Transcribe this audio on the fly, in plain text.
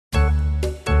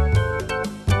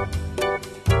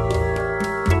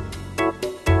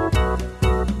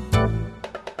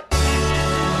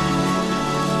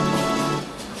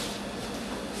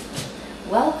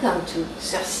to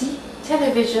Cersei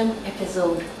Television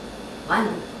Episode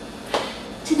 1.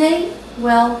 Today,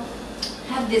 well,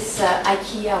 I have this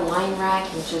IKEA wine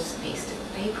rack and just pasted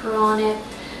paper on it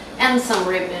and some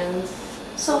ribbons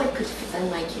so it could fit in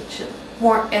my kitchen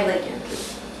more elegantly.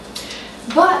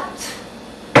 But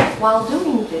while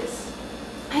doing this,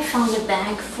 I found a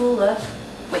bag full of,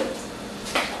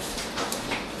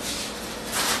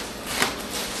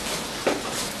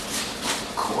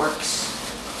 corks.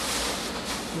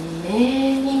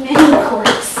 Many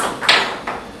corks.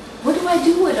 What do I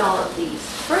do with all of these?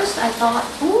 First I thought,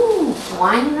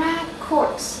 wine rack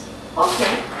corks.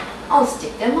 Okay, I'll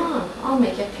stick them on. I'll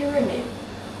make a pyramid.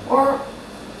 Or,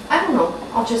 I don't know,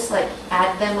 I'll just like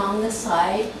add them on the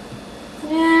side.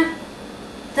 Yeah,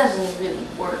 doesn't really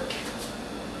work.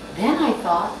 Then I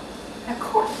thought, a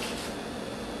cork.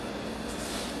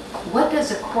 What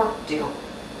does a cork do?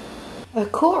 A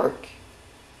cork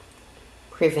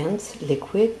prevents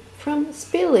liquid from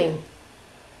spilling.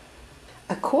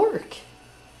 A cork,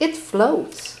 it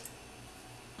floats.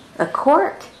 A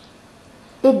cork,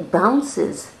 it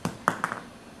bounces.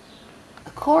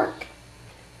 A cork,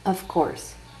 of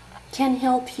course, can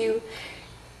help you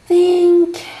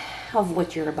think of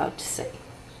what you're about to say.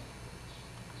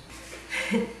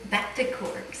 Back to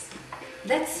corks.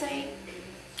 Let's say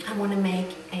I want to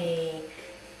make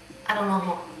I don't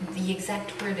know the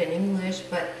exact word in English,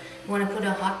 but you want to put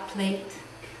a hot plate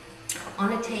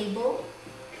on a table,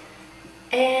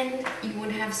 and you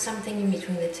would have something in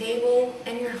between the table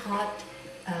and your hot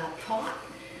pot,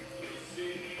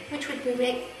 which would be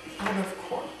made out of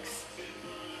corks.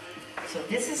 So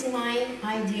this is my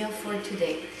idea for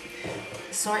today.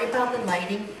 Sorry about the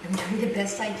lighting. I'm doing the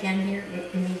best I can here.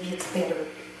 Maybe it's better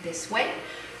this way.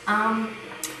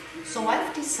 So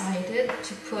I've decided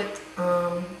to put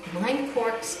 9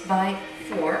 corks by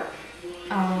 4.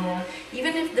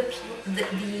 Even if the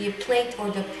plate or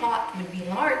the pot would be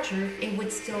larger, it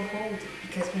would still hold it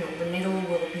because the middle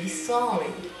will be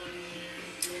solid.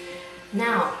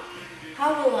 Now,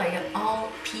 how will I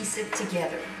all piece it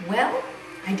together? Well,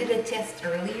 I did a test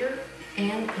earlier,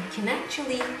 and you can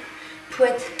actually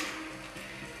put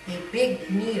a big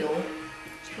needle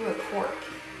through a cork.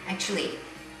 Actually,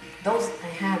 those I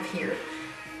have here,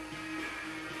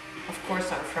 of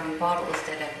course, are from bottles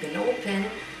that have been opened,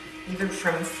 either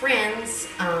from friends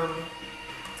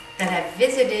that I've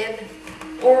visited,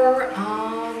 or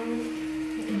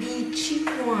the cheap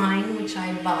wine which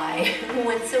I buy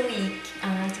once a week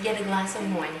to get a glass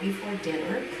of wine before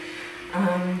dinner.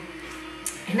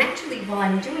 And actually, while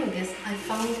I'm doing this, I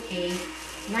found a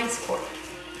nice cork.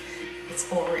 It's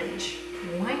orange.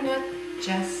 Why not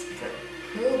just put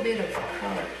a little bit of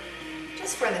color,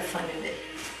 just for the fun of it,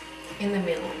 in the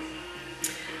middle?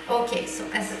 Okay, so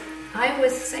as I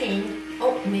was saying,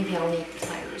 maybe I'll need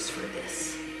pliers for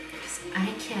this, because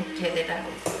I can't get it out.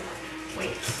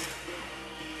 Wait.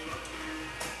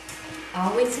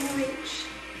 Always in reach.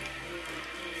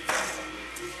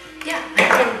 Yeah, I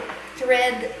can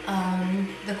thread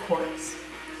the corks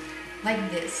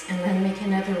like this, and then make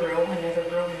another row, another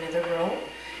row, another row.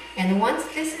 And once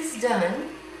this is done,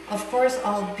 of course,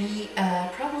 I'll be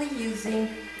probably using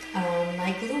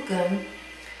my glue gun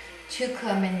to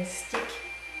come and stick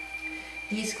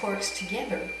these corks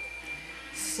together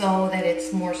so that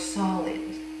it's more solid.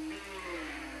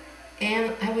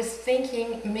 And I was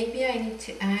thinking maybe I need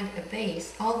to add a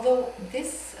base, although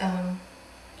this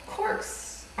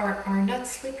corks are not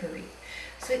slippery.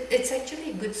 So it's actually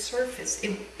a good surface.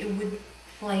 It would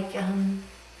like,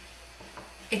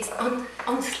 it's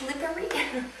unslippery.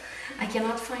 I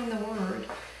cannot find the word,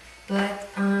 but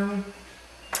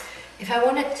if I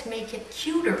wanted to make it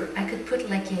cuter, I could put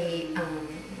like a,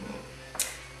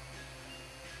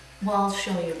 well, I'll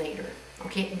show you later.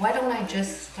 Okay, why don't I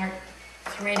just start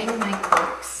threading my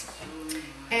corks?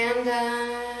 And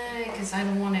because I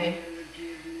don't want to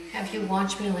have you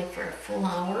watch me like for a full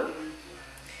hour,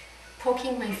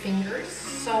 poking my fingers,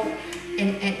 so,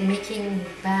 and making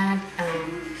bad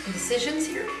decisions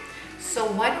here. So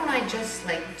why don't I just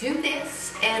like do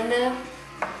this and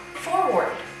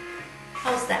forward?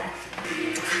 How's that?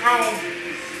 I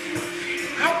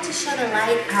had to shut a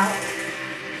light out.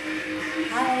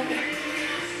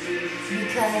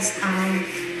 Because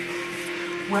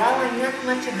well, I'm not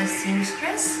much of a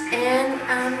seamstress, and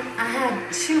I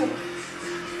had 2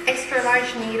 extra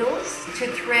large needles to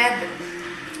thread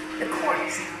the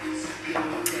corks.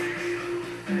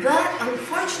 But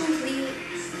unfortunately,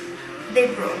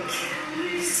 they broke.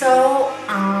 So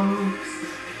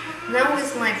now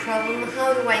is my problem.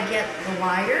 How do I get the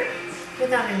wire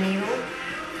without a needle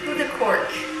through the cork?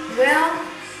 Well,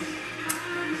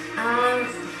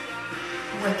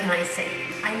 what can I say?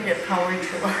 I need a power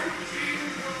tool.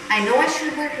 I know I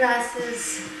should wear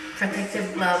glasses,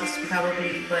 protective gloves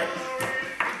probably, but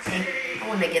hey, I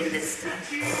want to get this done.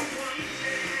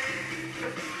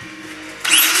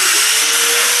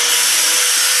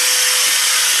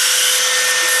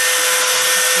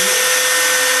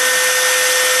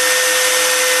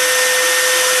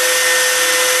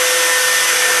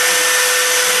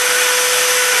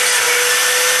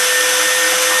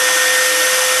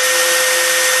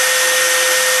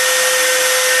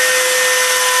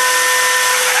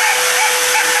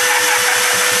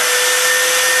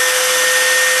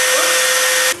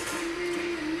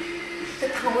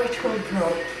 Power tool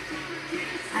broke.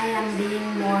 I am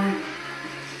being more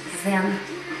zen.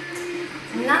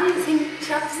 I'm not using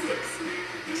chopsticks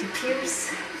to pierce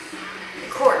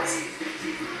the corks.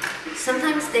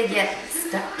 Sometimes they get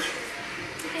stuck.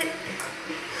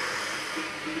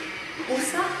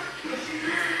 Usa.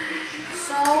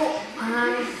 So,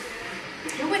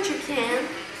 do what you can,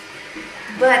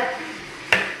 but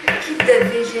keep the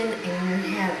vision in your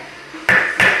head.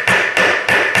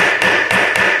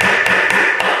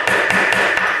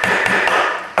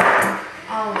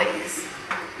 Always.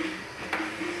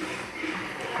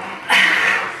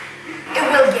 It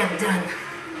will get done.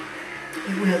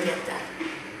 It will get done.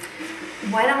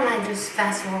 Why don't I just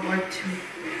fast forward to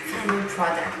final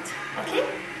product, okay?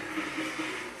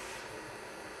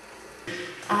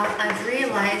 I've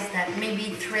realized that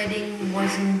maybe threading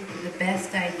wasn't the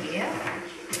best idea.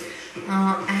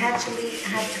 I actually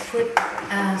had to put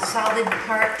a solid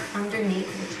part underneath,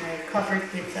 which I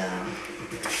covered with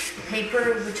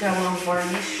paper, which I will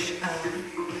varnish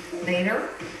later.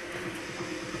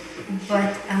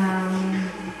 But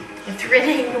the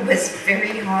threading was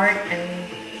very hard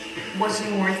and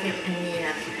wasn't worth it in the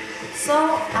end.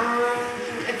 So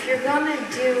if you're gonna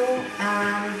do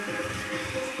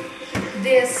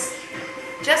this,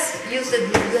 just use a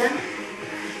glue gun,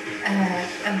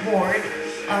 a board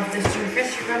of the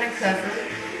surface you're gonna cover,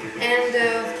 and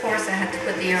of course I had to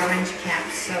put the orange cap,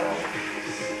 so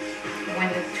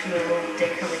went to a little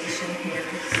decoration here.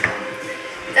 So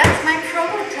that's my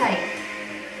prototype.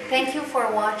 Thank you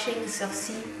for watching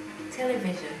Sophie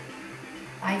Television.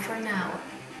 Bye for now.